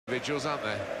Individuals, aren't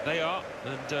they? They are,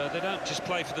 and they don't just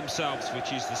play for themselves,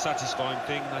 which is the satisfying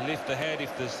thing. They lift the head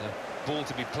if there's a ball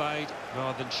to be played,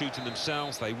 rather than shooting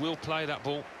themselves. They will play that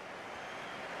ball.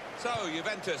 So,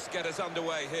 Juventus get us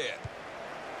underway here.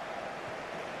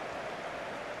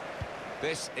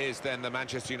 This is then the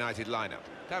Manchester United lineup.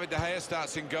 David De Gea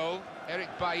starts in goal. Eric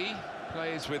Bailly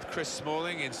plays with Chris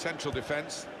Smalling in central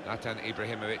defence. Zlatan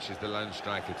Ibrahimovic is the lone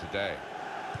striker today.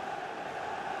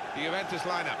 The Juventus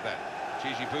lineup then.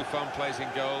 Gigi Buffon plays in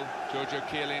goal. Giorgio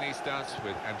Chiellini starts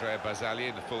with Andrea Barzagli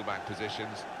in the full-back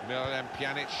positions. Miralem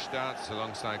Pjanic starts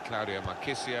alongside Claudio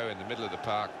Marchisio in the middle of the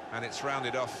park. And it's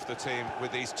rounded off the team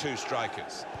with these two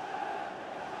strikers.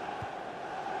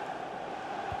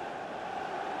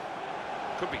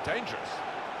 Could be dangerous.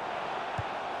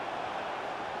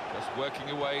 Just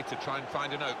working away to try and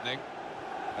find an opening.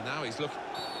 And now he's looking...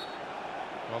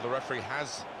 Well, the referee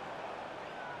has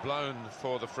blown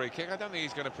for the free kick. I don't think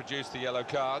he's going to produce the yellow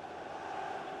card.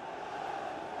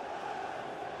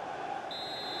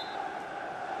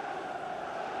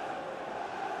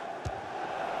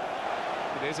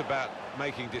 It is about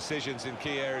making decisions in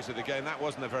key areas of the game. That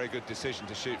wasn't a very good decision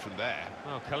to shoot from there.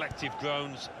 Well, collective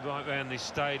groans right around this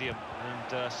stadium,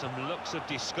 and some looks of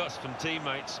disgust from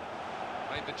teammates.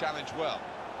 Made the challenge well.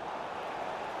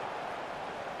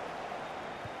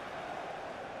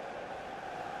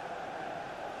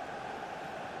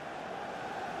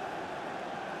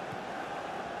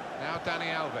 Now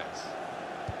Dani Alves.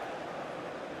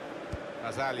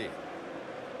 Barzagli.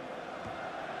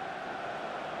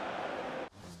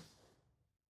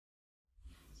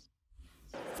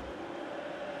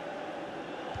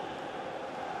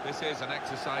 This is an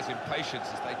exercise in patience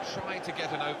as they try to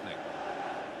get an opening.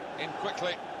 In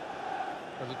quickly.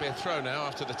 It'll be a throw now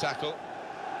after the tackle.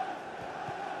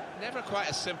 Never quite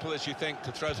as simple as you think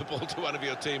to throw the ball to one of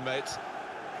your teammates.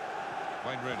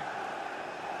 Wayne Rooney.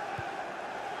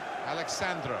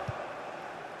 Alexandro.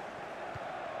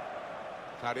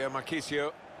 Claudio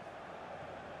Marchisio.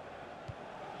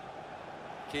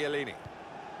 Chiellini.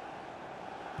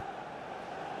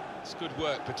 It's good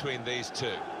work between these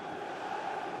two.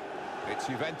 It's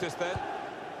Juventus then,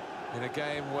 in a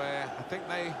game where I think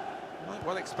they might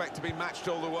well expect to be matched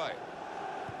all the way.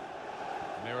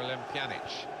 Miralem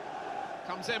Pjanic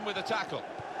comes in with a tackle.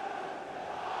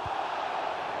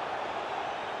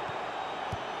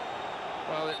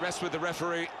 Well, it rests with the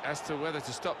referee as to whether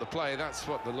to stop the play. That's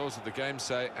what the laws of the game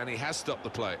say, and he has stopped the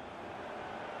play.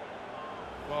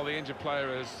 Well, the injured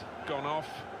player has gone off.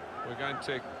 We're going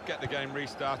to get the game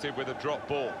restarted with a drop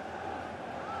ball.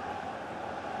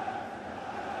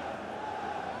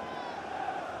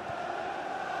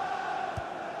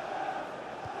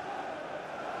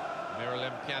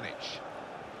 Miralem Pjanic.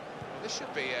 Well, this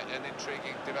should be an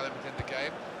intriguing development in the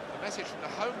game. The message from the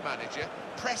home manager,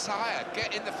 press higher,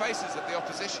 get in the faces of the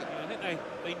opposition. Yeah, I think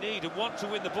they need and want to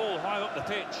win the ball high up the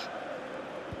pitch.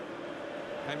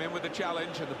 Came in with the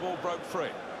challenge and the ball broke free.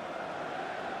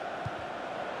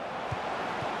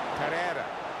 Pereira.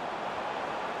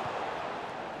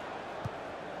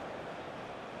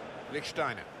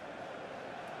 Lichtsteiner.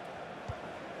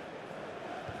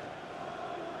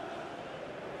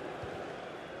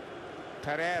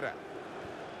 Pereira.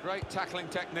 Great tackling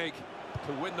technique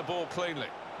to win the ball cleanly.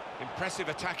 Impressive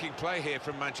attacking play here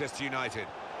from Manchester United.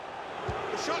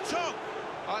 The shot's on!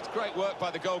 Oh, that's great work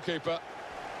by the goalkeeper.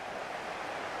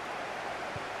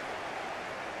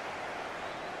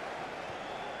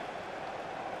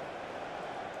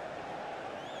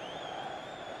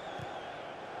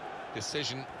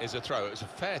 Decision is a throw. It was a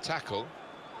fair tackle.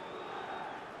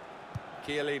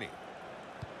 Chiellini.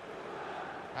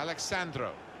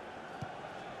 Alexandro.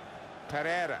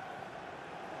 Pereira.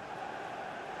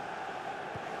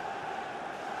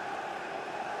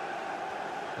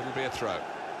 It'll be a throw.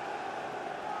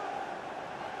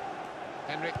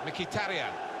 Henrik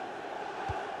Mkhitaryan.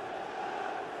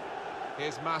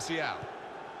 Here's Martial.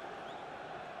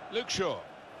 Luke Shaw.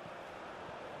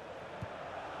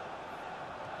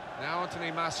 Now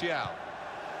Anthony Martial.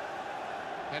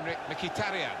 Henrik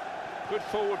Mkhitaryan. Good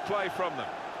forward play from them.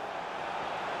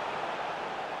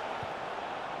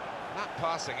 That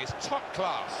passing is top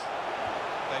class.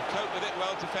 They cope with it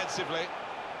well defensively.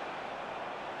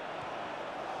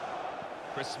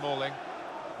 Chris Smalling.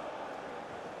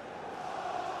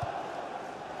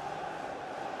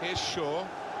 Here's Shaw.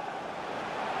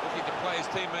 Looking to play his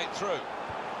teammate through.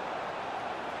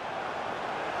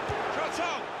 Shot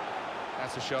on!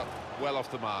 That's a shot well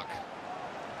off the mark.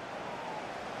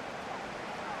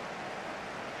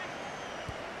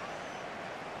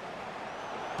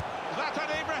 Zlatan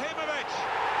Ibrahimovic!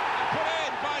 Put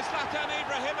in by Zlatan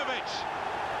Ibrahimovic.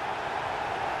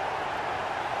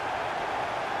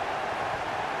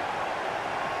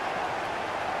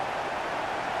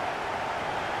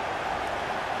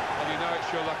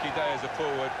 Not your lucky day as a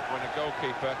forward when a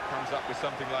goalkeeper comes up with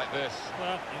something like this.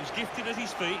 Well, he was gifted at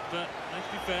his feet, but let's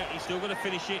be fair, he's still going to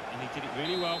finish it, and he did it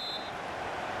really well.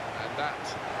 And that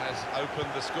has opened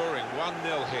the scoring,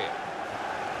 1-0 here.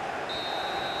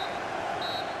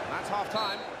 And that's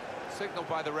half-time, signalled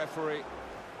by the referee.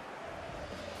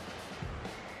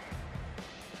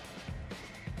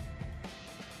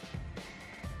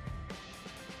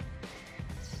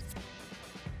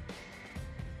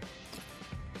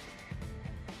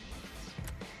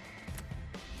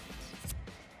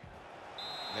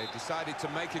 They decided to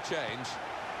make a change,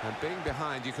 and being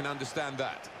behind, you can understand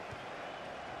that.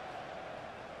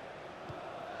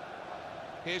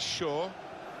 Here's Shaw.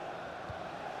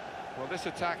 Well, this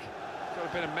attack has got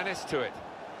a bit of menace to it.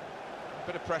 A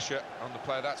bit of pressure on the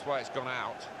player, that's why it's gone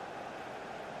out.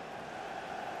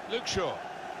 Luke Shaw.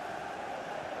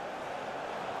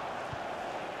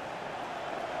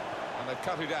 And they've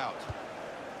cut it out.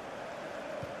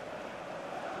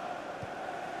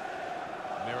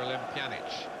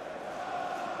 Pjanic.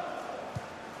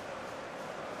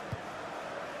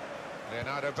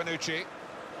 Leonardo Bonucci.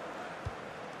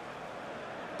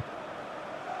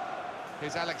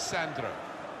 Here's Alexandro.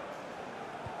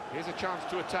 Here's a chance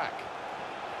to attack.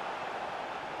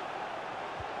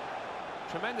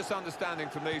 Tremendous understanding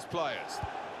from these players.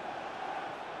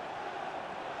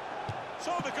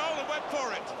 Saw the goal and went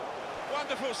for it.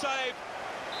 Wonderful save.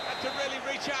 Had to really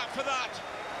reach out for that.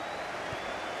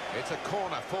 It's a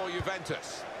corner for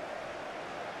Juventus.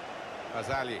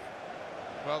 Azali.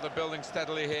 Well, they're building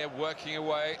steadily here, working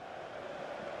away.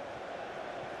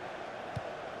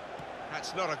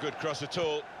 That's not a good cross at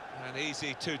all, and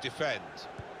easy to defend.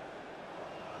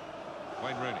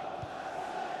 Wayne Rooney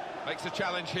makes a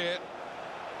challenge here.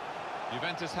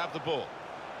 Juventus have the ball.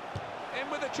 In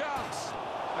with a chance.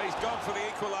 He's gone for the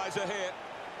equaliser here.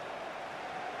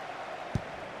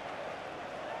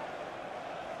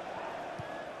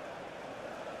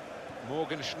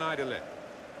 Morgan Schneiderlin.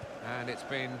 And it's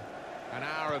been an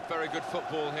hour of very good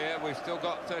football here. We've still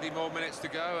got 30 more minutes to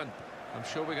go, and I'm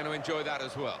sure we're going to enjoy that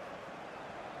as well.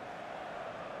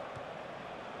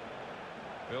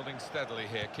 Building steadily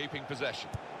here, keeping possession.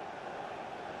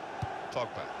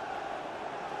 Pogba.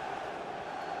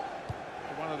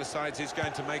 One of the sides is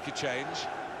going to make a change.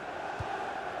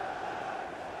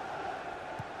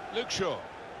 Luke Shaw.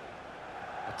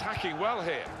 Attacking well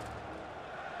here.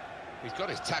 He's got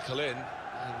his tackle in,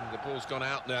 and the ball's gone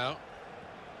out now.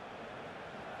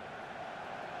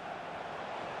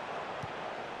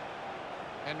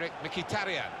 Henrik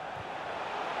Mkhitaryan.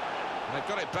 And they've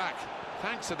got it back,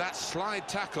 thanks to that slide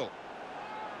tackle.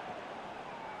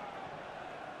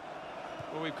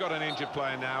 Well, we've got an injured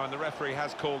player now, and the referee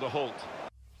has called a halt.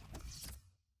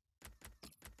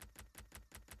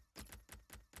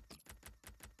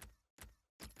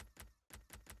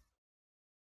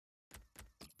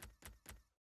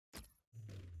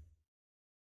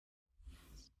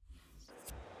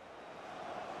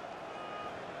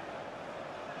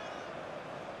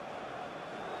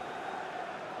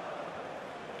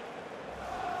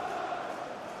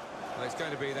 There's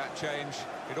going to be that change.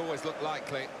 It always looked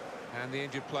likely, and the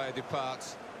injured player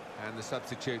departs, and the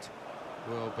substitute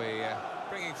will be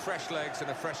bringing fresh legs and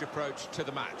a fresh approach to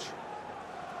the match.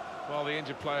 Well, the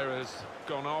injured player has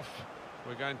gone off.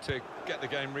 We're going to get the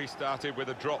game restarted with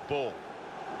a drop ball.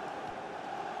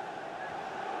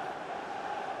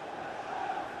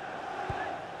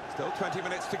 Still 20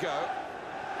 minutes to go.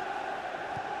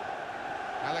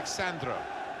 Alexandro.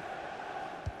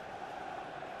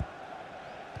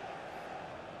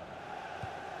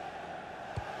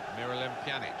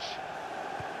 Pjanic.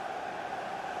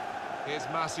 Here's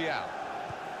Martial.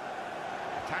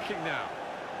 Attacking now.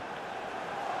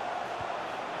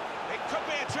 It could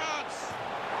be a chance.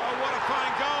 Oh, what a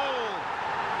fine goal.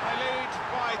 They lead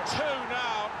by 2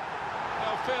 now.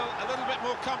 They'll feel a little bit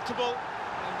more comfortable,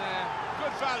 and they're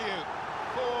good value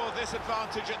for this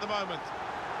advantage at the moment.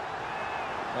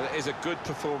 Well, it is a good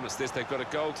performance, this. They've got a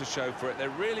goal to show for it. They're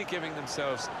really giving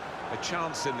themselves a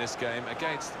chance in this game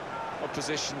against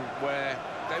opposition where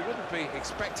they wouldn't be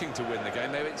expecting to win the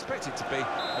game. They would expect it to be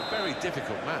a very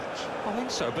difficult match. I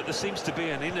think so, but there seems to be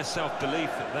an inner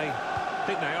self-belief that they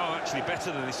think they are actually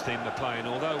better than this team they're playing,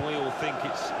 although we all think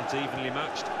it's evenly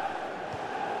matched.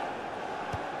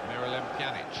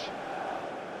 Pjanic.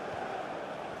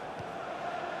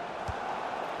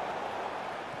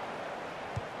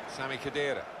 Sami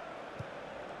Khedira.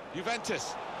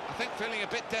 Juventus, I think, feeling a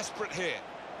bit desperate here.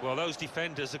 Well, those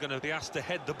defenders are going to be asked to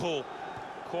head the ball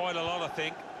quite a lot, I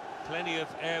think. Plenty of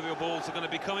aerial balls are going to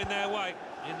be coming their way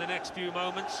in the next few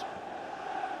moments.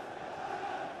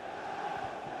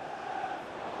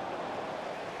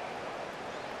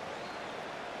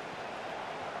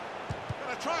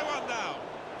 try one now.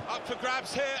 Up for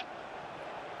grabs here.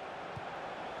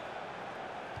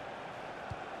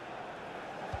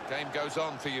 Game goes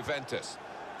on for Juventus,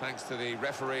 thanks to the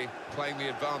referee playing the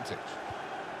advantage.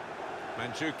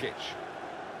 Mandzukic.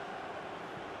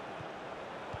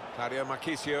 Claudio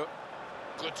Marchisio.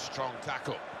 Good strong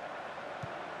tackle.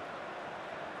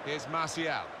 Here's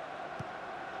Martial.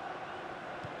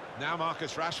 Now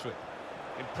Marcus Rashford.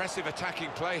 Impressive attacking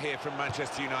play here from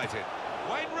Manchester United.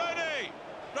 Wayne Rooney!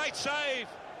 Great save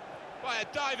by a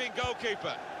diving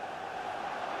goalkeeper.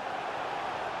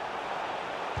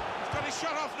 He's got his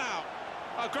shot off now.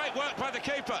 Oh, great work by the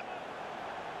keeper.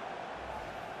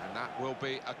 And that will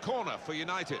be a corner for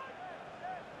United.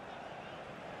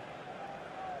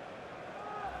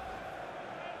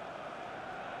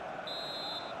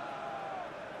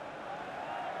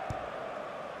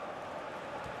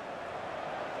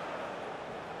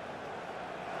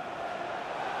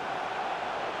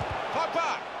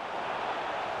 Pogba!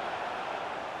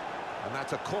 And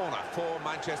that's a corner for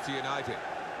Manchester United.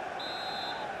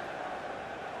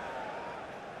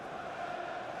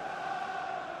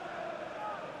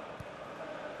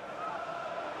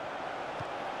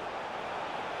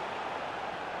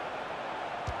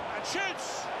 And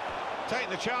shoots! Taking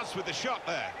the chance with the shot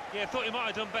there. Yeah, thought he might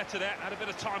have done better there. Had a bit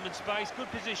of time and space, good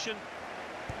position.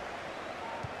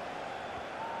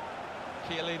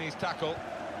 Chiellini's tackle.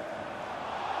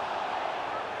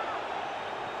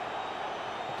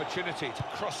 Opportunity to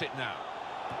cross it now.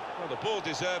 Well, the ball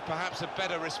deserved perhaps a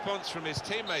better response from his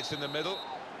teammates in the middle.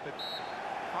 But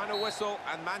Final whistle,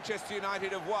 and Manchester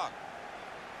United have won.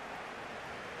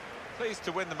 pleased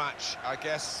to win the match, I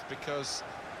guess, because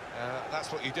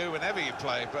that's what you do whenever you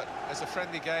play. But as a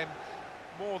friendly game,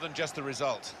 more than just a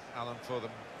result, Alan, for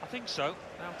them. I think so.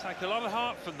 They'll take a lot of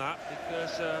heart from that,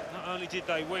 because not only did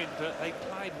they win, but they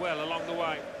played well along the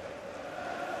way.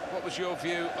 What was your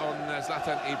view on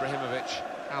Zlatan Ibrahimovic,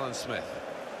 Alan Smith?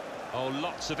 Oh,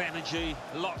 lots of energy,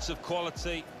 lots of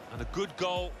quality, and a good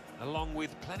goal, along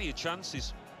with plenty of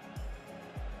chances.